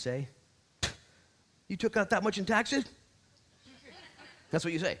 You know what you say? You took out that much in taxes? That's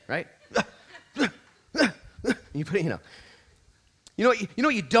what you say, right? And you put it, You know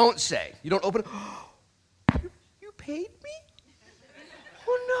what you don't say? You don't open it. You paid me?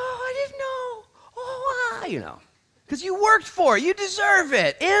 Oh, no, I didn't know. Oh, because you worked for it. You deserve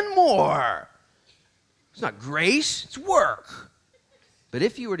it and more. It's not grace. It's work. But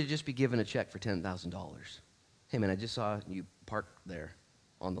if you were to just be given a check for $10,000, hey, man, I just saw you park there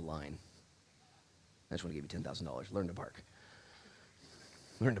on the line. I just want to give you $10,000. Learn to park.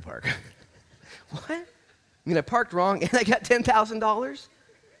 Learn to park. What? I mean, I parked wrong and I got $10,000?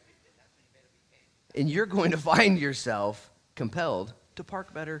 And you're going to find yourself compelled to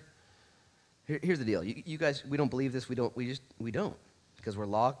park better. Here's the deal. You guys, we don't believe this. We don't. Because we're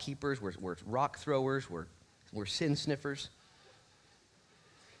law keepers. We're rock throwers. We're sin sniffers.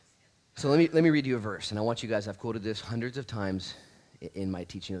 So let me read you a verse. And I want you guys, I've quoted this hundreds of times in my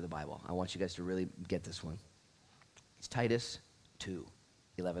teaching of the Bible. I want you guys to really get this one. It's Titus 2,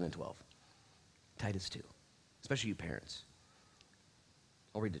 11 and 12. Titus 2. Especially you parents.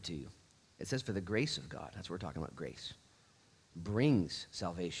 I'll read it to you. It says, for the grace of God, that's what we're talking about, grace, brings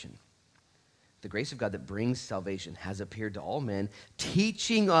salvation. The grace of God that brings salvation has appeared to all men,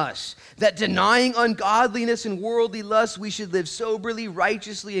 teaching us that denying ungodliness and worldly lusts, we should live soberly,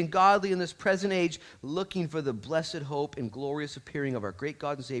 righteously, and godly in this present age, looking for the blessed hope and glorious appearing of our great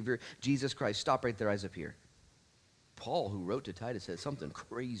God and Savior, Jesus Christ. Stop right there, eyes up here. Paul, who wrote to Titus, says something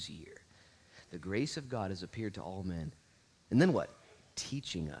crazy here. The grace of God has appeared to all men. And then what?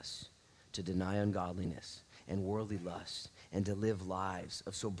 Teaching us to deny ungodliness and worldly lust and to live lives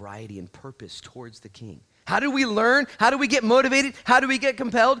of sobriety and purpose towards the King. How do we learn? How do we get motivated? How do we get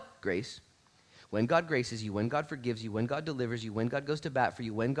compelled? Grace. When God graces you, when God forgives you, when God delivers you, when God goes to bat for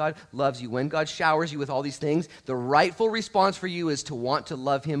you, when God loves you, when God showers you with all these things, the rightful response for you is to want to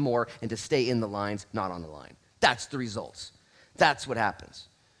love him more and to stay in the lines, not on the line. That's the results. That's what happens.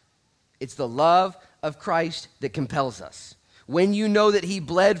 It's the love of Christ that compels us. When you know that he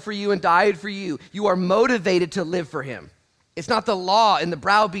bled for you and died for you, you are motivated to live for him. It's not the law and the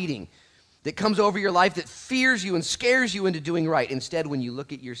browbeating that comes over your life that fears you and scares you into doing right. Instead, when you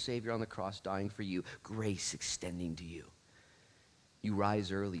look at your Savior on the cross dying for you, grace extending to you, you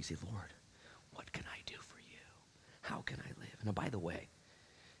rise early, you say, Lord, what can I do for you? How can I live? Now, by the way,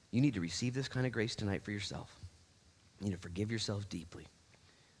 you need to receive this kind of grace tonight for yourself. You need to forgive yourself deeply.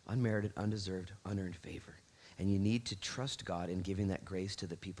 Unmerited, undeserved, unearned favor. And you need to trust God in giving that grace to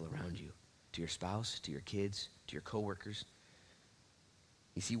the people around you, to your spouse, to your kids, to your coworkers.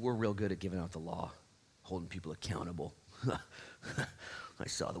 You see, we're real good at giving out the law, holding people accountable. I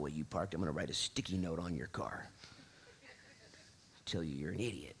saw the way you parked. I'm going to write a sticky note on your car. Tell you you're an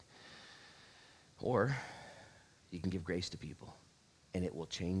idiot. Or you can give grace to people, and it will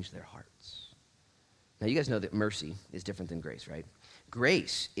change their hearts. Now, you guys know that mercy is different than grace, right?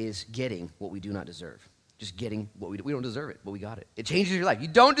 Grace is getting what we do not deserve. Just getting what we don't deserve it, but we got it. It changes your life. You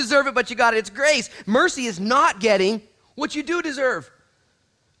don't deserve it, but you got it. It's grace. Mercy is not getting what you do deserve.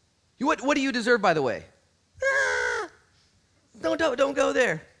 What do you deserve, by the way? Don't go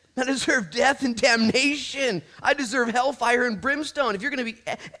there. I deserve death and damnation. I deserve hellfire and brimstone. If you're going to be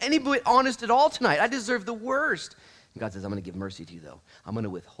any bit honest at all tonight, I deserve the worst. And God says, I'm going to give mercy to you, though. I'm going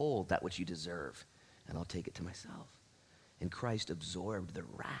to withhold that which you deserve, and I'll take it to myself. And Christ absorbed the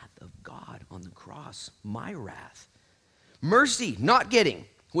wrath of God on the cross, my wrath. Mercy, not getting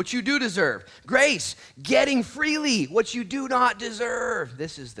what you do deserve. Grace, getting freely what you do not deserve.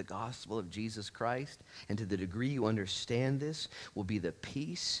 This is the gospel of Jesus Christ. And to the degree you understand this will be the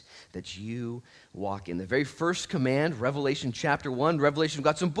peace that you walk in. The very first command, Revelation chapter 1. Revelation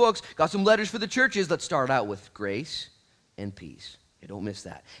got some books, got some letters for the churches. Let's start out with grace and peace. Okay, don't miss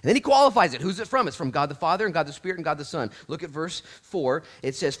that. And then he qualifies it. Who's it from? It's from God the Father and God the Spirit and God the Son. Look at verse 4.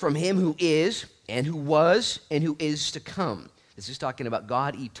 It says, from him who is and who was and who is to come. This is talking about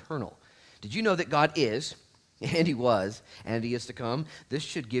God eternal. Did you know that God is, and he was, and he is to come? This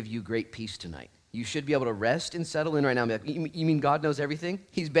should give you great peace tonight. You should be able to rest and settle in right now. You mean God knows everything?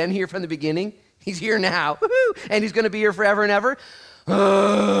 He's been here from the beginning. He's here now. Woo-hoo! And he's going to be here forever and ever.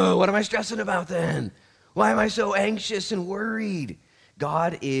 Oh, what am I stressing about then? Why am I so anxious and worried?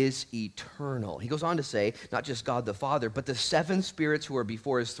 God is eternal. He goes on to say, not just God the Father, but the seven spirits who are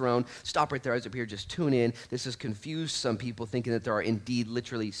before his throne. Stop right there, eyes up here, just tune in. This has confused some people thinking that there are indeed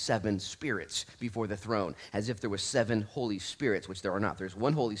literally seven spirits before the throne, as if there were seven Holy Spirits, which there are not. There's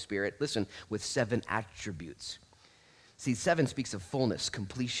one Holy Spirit, listen, with seven attributes. See, seven speaks of fullness,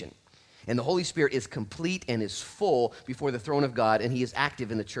 completion. And the Holy Spirit is complete and is full before the throne of God, and he is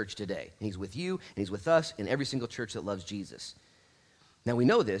active in the church today. And he's with you, and he's with us, in every single church that loves Jesus. Now we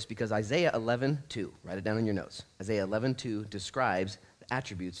know this because Isaiah 11:2, write it down in your notes. Isaiah 11:2 describes the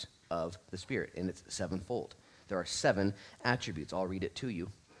attributes of the Spirit, and it's sevenfold. There are 7 attributes. I'll read it to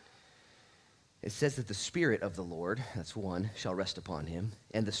you. It says that the Spirit of the Lord, that's 1, shall rest upon him,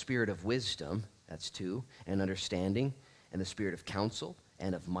 and the Spirit of wisdom, that's 2, and understanding, and the Spirit of counsel,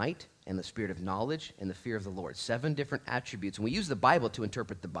 and of might, and the Spirit of knowledge, and the fear of the Lord. 7 different attributes. And we use the Bible to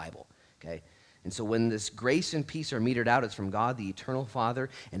interpret the Bible, okay? And so when this grace and peace are metered out, it's from God, the eternal Father,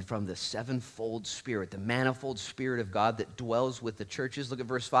 and from the sevenfold Spirit, the manifold Spirit of God that dwells with the churches. Look at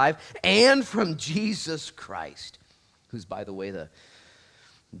verse 5. And from Jesus Christ, who's, by the way, the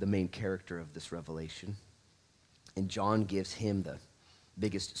main character of this revelation. And John gives him the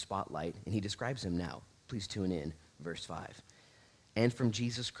biggest spotlight, and he describes him now. Please tune in, verse 5. And from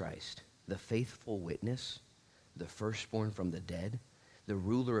Jesus Christ, the faithful witness, the firstborn from the dead, the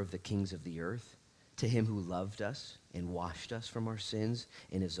ruler of the kings of the earth, to him who loved us and washed us from our sins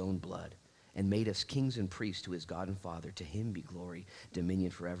in his own blood, and made us kings and priests to his God and Father. To him be glory,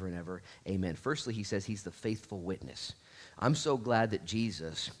 dominion forever and ever. Amen. Firstly, he says he's the faithful witness. I'm so glad that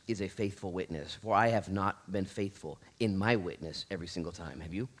Jesus is a faithful witness, for I have not been faithful in my witness every single time.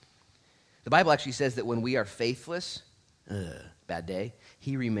 Have you? The Bible actually says that when we are faithless, bad day,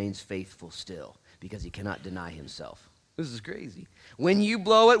 he remains faithful still because he cannot deny himself. This is crazy. When you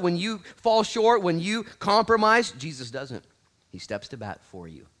blow it, when you fall short, when you compromise, Jesus doesn't. He steps to bat for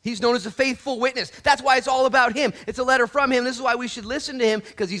you. He's known as a faithful witness. That's why it's all about him. It's a letter from him. This is why we should listen to him,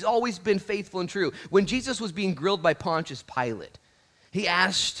 because he's always been faithful and true. When Jesus was being grilled by Pontius Pilate, he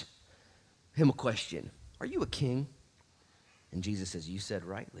asked him a question. Are you a king? And Jesus says, you said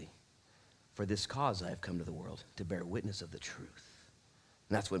rightly. For this cause I have come to the world, to bear witness of the truth.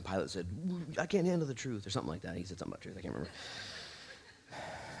 And that's when Pilate said, I can't handle the truth, or something like that. He said something about truth. I can't remember.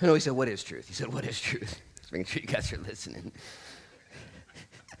 No, he said, what is truth? He said, what is truth? Just making sure you guys are listening.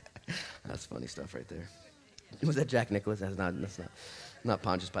 That's funny stuff right there. Was that Jack Nicklaus? That's not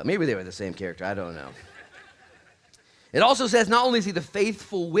Pontius Pilate. Maybe they were the same character. I don't know. It also says not only is he the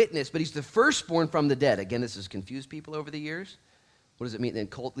faithful witness, but he's the firstborn from the dead. Again, this has confused people over the years. What does it mean? Then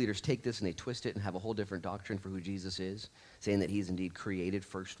cult leaders take this and they twist it and have a whole different doctrine for who Jesus is, saying that he's indeed created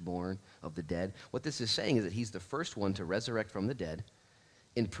firstborn of the dead. What this is saying is that he's the first one to resurrect from the dead.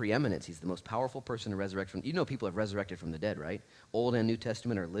 In preeminence, he's the most powerful person to resurrect from. You know people have resurrected from the dead, right? Old and New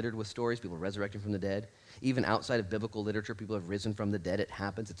Testament are littered with stories, people resurrecting from the dead. Even outside of biblical literature, people have risen from the dead. It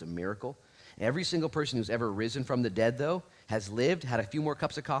happens. It's a miracle. Every single person who's ever risen from the dead, though, has lived, had a few more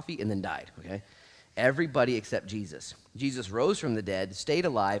cups of coffee, and then died, okay? Everybody except Jesus. Jesus rose from the dead, stayed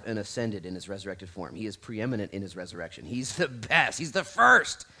alive, and ascended in his resurrected form. He is preeminent in his resurrection. He's the best. He's the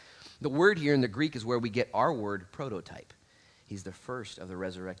first. The word here in the Greek is where we get our word prototype. He's the first of the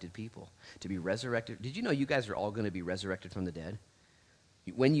resurrected people to be resurrected. Did you know you guys are all going to be resurrected from the dead?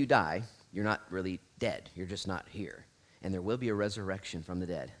 When you die, you're not really dead. You're just not here. And there will be a resurrection from the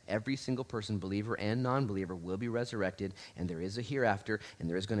dead. Every single person, believer and non-believer, will be resurrected, and there is a hereafter, and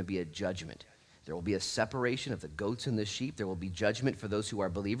there is going to be a judgment. There will be a separation of the goats and the sheep. There will be judgment for those who are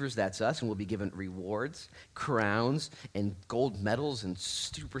believers. That's us, and we'll be given rewards, crowns, and gold medals, and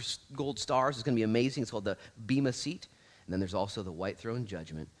super gold stars. It's going to be amazing. It's called the Bema Seat. And then there's also the white throne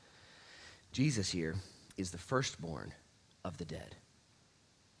judgment. Jesus here is the firstborn of the dead,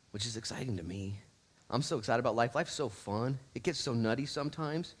 which is exciting to me. I'm so excited about life. Life's so fun. It gets so nutty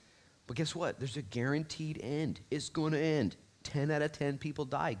sometimes. But guess what? There's a guaranteed end. It's going to end. 10 out of 10 people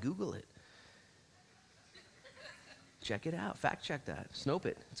die. Google it. Check it out. Fact check that. Snope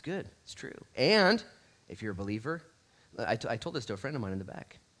it. It's good. It's true. And if you're a believer, I told this to a friend of mine in the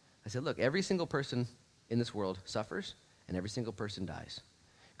back. I said, look, every single person in this world suffers, and every single person dies.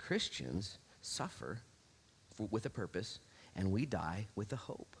 Christians suffer with a purpose, and we die with a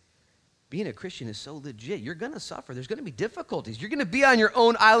hope. Being a Christian is so legit. You're going to suffer. There's going to be difficulties. You're going to be on your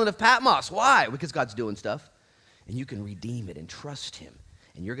own island of Patmos. Why? Because God's doing stuff, and you can redeem it and trust him.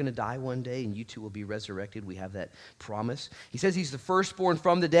 And you're going to die one day, and you too will be resurrected. We have that promise. He says he's the firstborn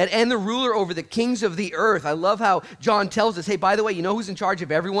from the dead and the ruler over the kings of the earth. I love how John tells us, hey, by the way, you know who's in charge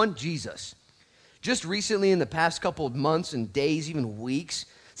of everyone? Jesus. Just recently, in the past couple of months and days, even weeks,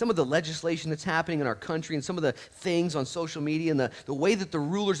 some of the legislation that's happening in our country and some of the things on social media and the way that the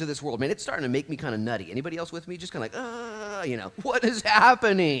rulers of this world, man, it's starting to make me kind of nutty. Anybody else with me? Just kind of like, what is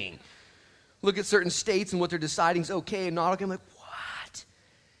happening? Look at certain states and what they're deciding is okay and not okay. I'm like, what?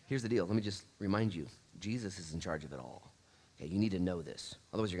 Here's the deal. Let me just remind you, Jesus is in charge of it all. Okay, you need to know this.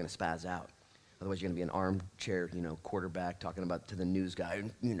 Otherwise, you're going to spaz out. Otherwise, you're going to be an armchair, quarterback talking about to the news guy,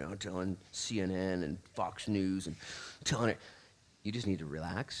 telling CNN and Fox News and telling it. You just need to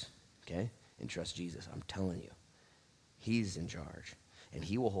relax, okay, and trust Jesus. I'm telling you, he's in charge, and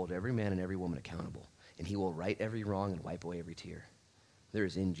he will hold every man and every woman accountable, and he will right every wrong and wipe away every tear. There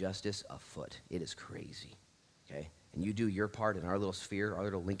is injustice afoot. It is crazy, okay? And you do your part in our little sphere, our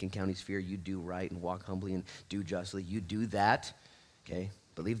little Lincoln County sphere. You do right and walk humbly and do justly. You do that, okay?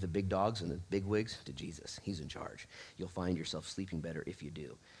 But leave the big dogs and the big wigs to Jesus. He's in charge. You'll find yourself sleeping better if you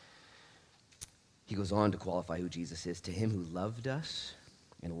do. He goes on to qualify who Jesus is. To him who loved us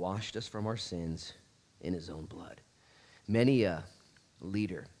and washed us from our sins in his own blood. Many a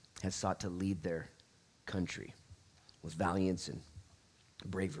leader has sought to lead their country with valiance and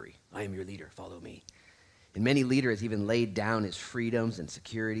bravery. I am your leader, follow me. And many leaders even laid down his freedoms and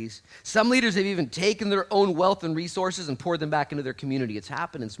securities. Some leaders have even taken their own wealth and resources and poured them back into their community. It's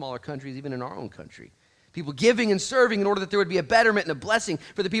happened in smaller countries, even in our own country. People giving and serving in order that there would be a betterment and a blessing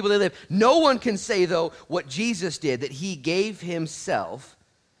for the people they live. No one can say, though, what Jesus did, that he gave himself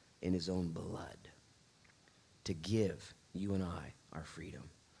in his own blood to give you and I our freedom.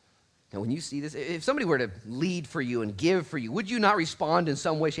 Now, when you see this, if somebody were to lead for you and give for you, would you not respond in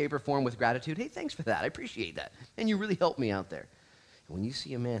some way, shape, or form with gratitude? Hey, thanks for that. I appreciate that. And you really helped me out there. And when you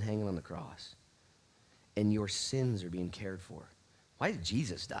see a man hanging on the cross and your sins are being cared for, why did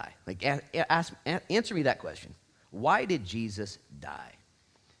Jesus die? Like, answer me that question. Why did Jesus die?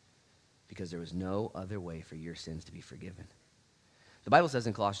 Because there was no other way for your sins to be forgiven. The Bible says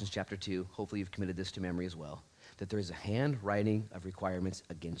in Colossians chapter 2, hopefully you've committed this to memory as well, that there is a handwriting of requirements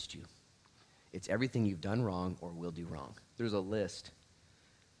against you. It's everything you've done wrong or will do wrong. There's a list.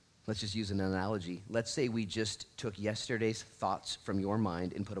 Let's just use an analogy. Let's say we just took yesterday's thoughts from your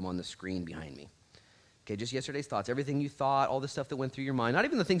mind and put them on the screen behind me. Okay, just yesterday's thoughts, everything you thought, all the stuff that went through your mind, not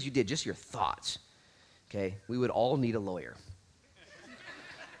even the things you did, just your thoughts. Okay, we would all need a lawyer.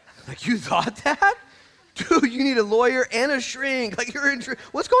 Like, you thought that? Dude, you need a lawyer and a shrink. Like, you're in,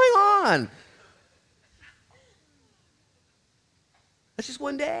 what's going on? That's just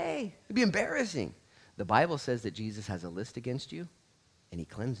one day. It'd be embarrassing. The Bible says that Jesus has a list against you, and he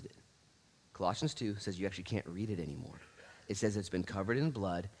cleansed it. Colossians 2 says you actually can't read it anymore. It says it's been covered in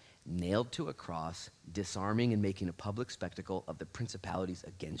blood, nailed to a cross, disarming and making a public spectacle of the principalities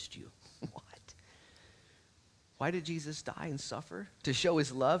against you. What? Why did Jesus die and suffer? To show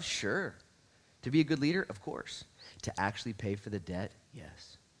his love? Sure. To be a good leader? Of course. To actually pay for the debt?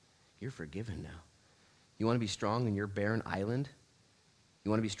 Yes. You're forgiven now. You want to be strong in your barren island? You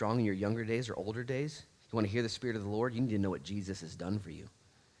want to be strong in your younger days or older days? You want to hear the Spirit of the Lord? You need to know what Jesus has done for you.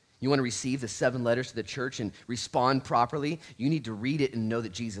 You want to receive the 7 letters to the church and respond properly? You need to read it and know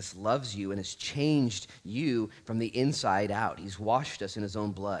that Jesus loves you and has changed you from the inside out. He's washed us in his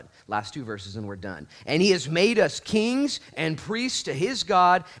own blood. Last 2 verses and we're done. And he has made us kings and priests to his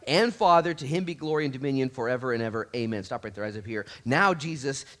God and Father. To him be glory and dominion forever and ever. Amen. Stop right there, eyes up here. Now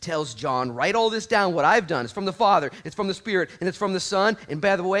Jesus tells John, write all this down, what I've done. It's from the Father, it's from the Spirit, and it's from the Son. And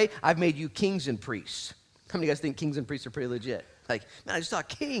by the way, I've made you kings and priests. How many of you guys think kings and priests are pretty legit? Like, man, I just saw a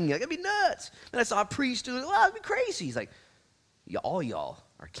king. Like, that'd be nuts. And I saw a priest doing it. Well, that'd be crazy. He's like, all y'all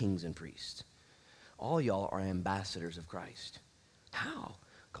are kings and priests. All y'all are ambassadors of Christ. How?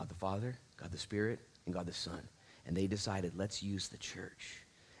 God the Father, God the Spirit, and God the Son. And they decided, let's use the church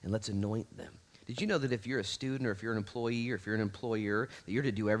and let's anoint them. Did you know that if you're a student or if you're an employee or if you're an employer, that you're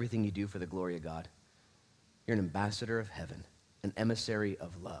to do everything you do for the glory of God? You're an ambassador of heaven. An emissary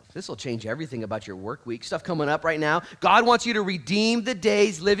of love. This will change everything about your work week. Stuff coming up right now. God wants you to redeem the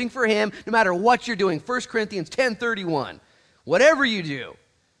days living for him no matter what you're doing. 1 Corinthians 10:31. Whatever you do,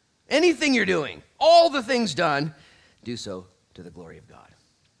 anything you're doing, all the things done, do so to the glory of God.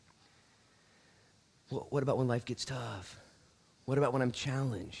 Well, what about when life gets tough? What about when I'm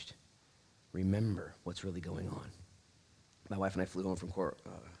challenged? Remember what's really going on. My wife and I flew home from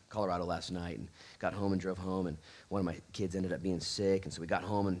Colorado last night and got home and drove home, and one of my kids ended up being sick, and so we got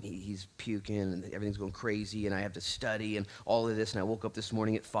home and he's puking and everything's going crazy and I have to study and all of this, and I woke up this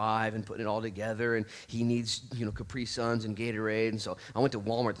morning at 5 and putting it all together, and he needs, Capri Suns and Gatorade, and so I went to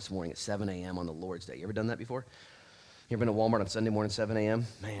Walmart this morning at 7 a.m. on the Lord's Day. You ever done that before? You ever been to Walmart on Sunday morning at 7 a.m.?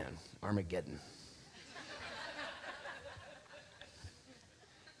 Man, Armageddon.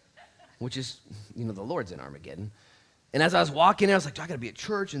 Which is, the Lord's in Armageddon. And as I was walking in, I was like, I got to be at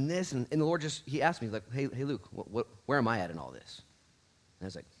church and this. And the Lord he asked me, like, hey Luke, where am I at in all this? And I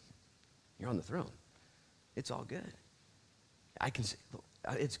was like, you're on the throne. It's all good. I can say,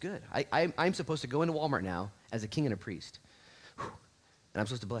 it's good. I'm supposed to go into Walmart now as a king and a priest. And I'm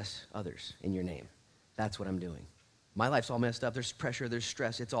supposed to bless others in your name. That's what I'm doing. My life's all messed up. There's pressure. There's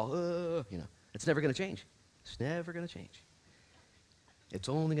stress. It's all, It's never going to change. It's never going to change. It's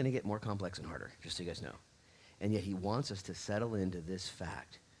only going to get more complex and harder, just so you guys know. And yet he wants us to settle into this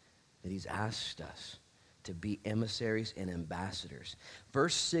fact that he's asked us to be emissaries and ambassadors.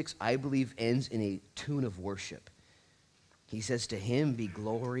 Verse 6, I believe, ends in a tune of worship. He says, to him be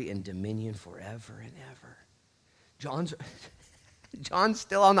glory and dominion forever and ever. John's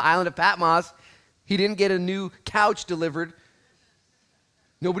still on the island of Patmos. He didn't get a new couch delivered.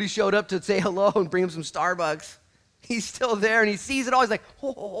 Nobody showed up to say hello and bring him some Starbucks. He's still there, and he sees it all. He's like,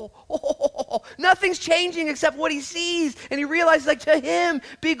 nothing's changing except what he sees. And he realizes, like, to him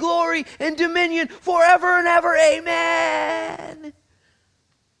be glory and dominion forever and ever. Amen.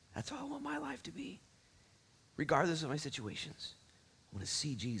 That's how I want my life to be. Regardless of my situations, I want to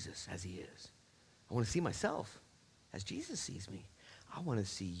see Jesus as he is. I want to see myself as Jesus sees me. I want to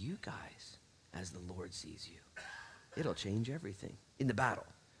see you guys as the Lord sees you. It'll change everything in the battle.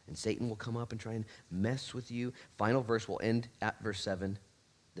 And Satan will come up and try and mess with you. Final verse will end at verse 7,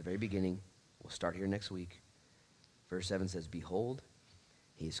 the very beginning. We'll start here next week. Verse 7 says, behold,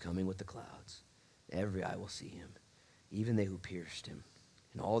 he is coming with the clouds. Every eye will see him, even they who pierced him.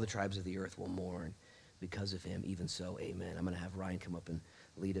 And all the tribes of the earth will mourn because of him. Even so, amen. I'm going to have Ryan come up and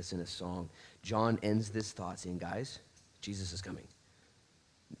lead us in a song. John ends this thought saying, guys, Jesus is coming.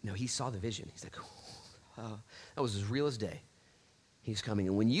 No, he saw the vision. He's like, that was as real as day. He's coming.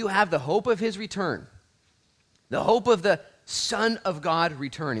 And when you have the hope of his return, the hope of the Son of God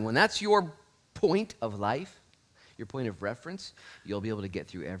returning, when that's your point of life, your point of reference, you'll be able to get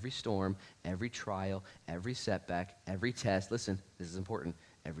through every storm, every trial, every setback, every test. Listen, this is important.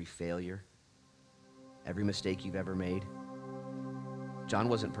 Every failure, every mistake you've ever made. John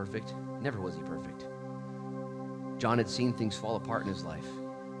wasn't perfect. Never was he perfect. John had seen things fall apart in his life.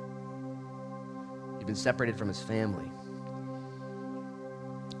 He'd been separated from his family.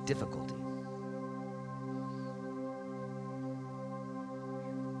 Difficulty.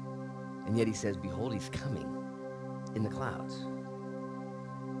 And yet he says, behold, he's coming in the clouds.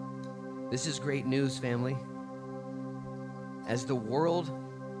 This is great news, family. As the world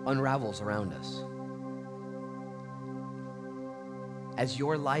unravels around us, as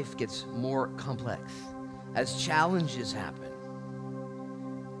your life gets more complex, as challenges happen,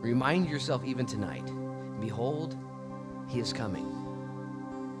 remind yourself even tonight, behold, he is coming.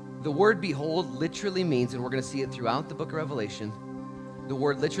 The word behold literally means, and we're going to see it throughout the book of Revelation, the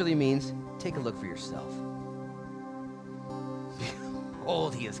word literally means, take a look for yourself.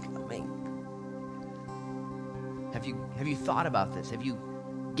 Behold, he is coming. Have you thought about this? Have you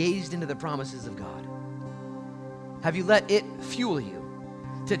gazed into the promises of God? Have you let it fuel you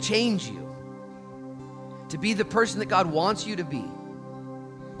to change you, to be the person that God wants you to be?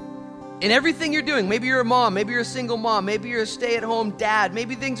 In everything you're doing, maybe you're a mom, maybe you're a single mom, maybe you're a stay-at-home dad,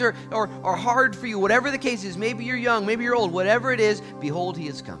 maybe things are hard for you, whatever the case is, maybe you're young, maybe you're old, whatever it is, behold, he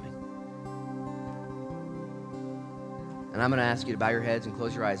is coming. And I'm going to ask you to bow your heads and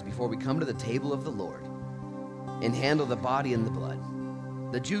close your eyes before we come to the table of the Lord and handle the body and the blood,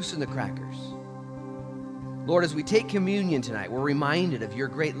 the juice and the crackers. Lord, as we take communion tonight, we're reminded of your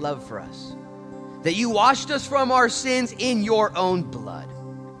great love for us, that you washed us from our sins in your own blood.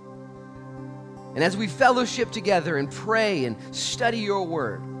 And as we fellowship together and pray and study your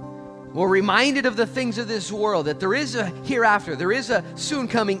word, we're reminded of the things of this world, that there is a hereafter, there is a soon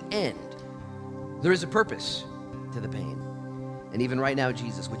coming end. There is a purpose to the pain. And even right now,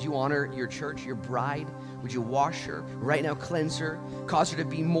 Jesus, would you honor your church, your bride? Would you wash her right now, cleanse her, cause her to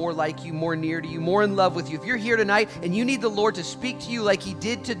be more like you, more near to you, more in love with you? If you're here tonight and you need the Lord to speak to you like he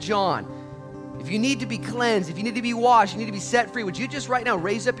did to John, if you need to be cleansed, if you need to be washed, you need to be set free, would you just right now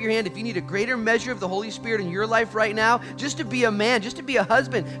raise up your hand if you need a greater measure of the Holy Spirit in your life right now, just to be a man, just to be a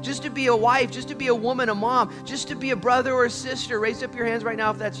husband, just to be a wife, just to be a woman, a mom, just to be a brother or a sister? Raise up your hands right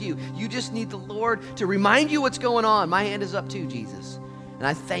now if that's you. You just need the Lord to remind you what's going on. My hand is up too, Jesus. And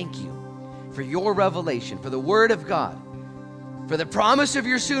I thank you for your revelation, for the word of God, for the promise of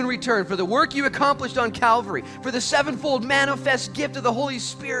your soon return, for the work you accomplished on Calvary, for the sevenfold manifest gift of the Holy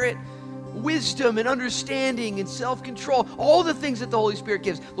Spirit, wisdom and understanding and self-control, all the things that the Holy Spirit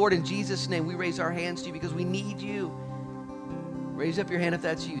gives. Lord, in Jesus' name, we raise our hands to you because we need you. Raise up your hand if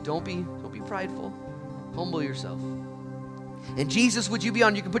that's you. Don't be prideful. Humble yourself. And Jesus, would you be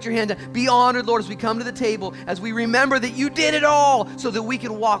honored? You can put your hand down. Be honored, Lord, as we come to the table, as we remember that you did it all so that we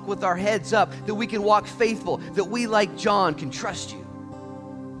can walk with our heads up, that we can walk faithful, that we, like John, can trust you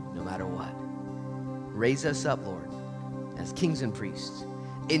no matter what. Raise us up, Lord, as kings and priests.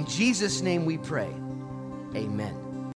 In Jesus' name we pray. Amen.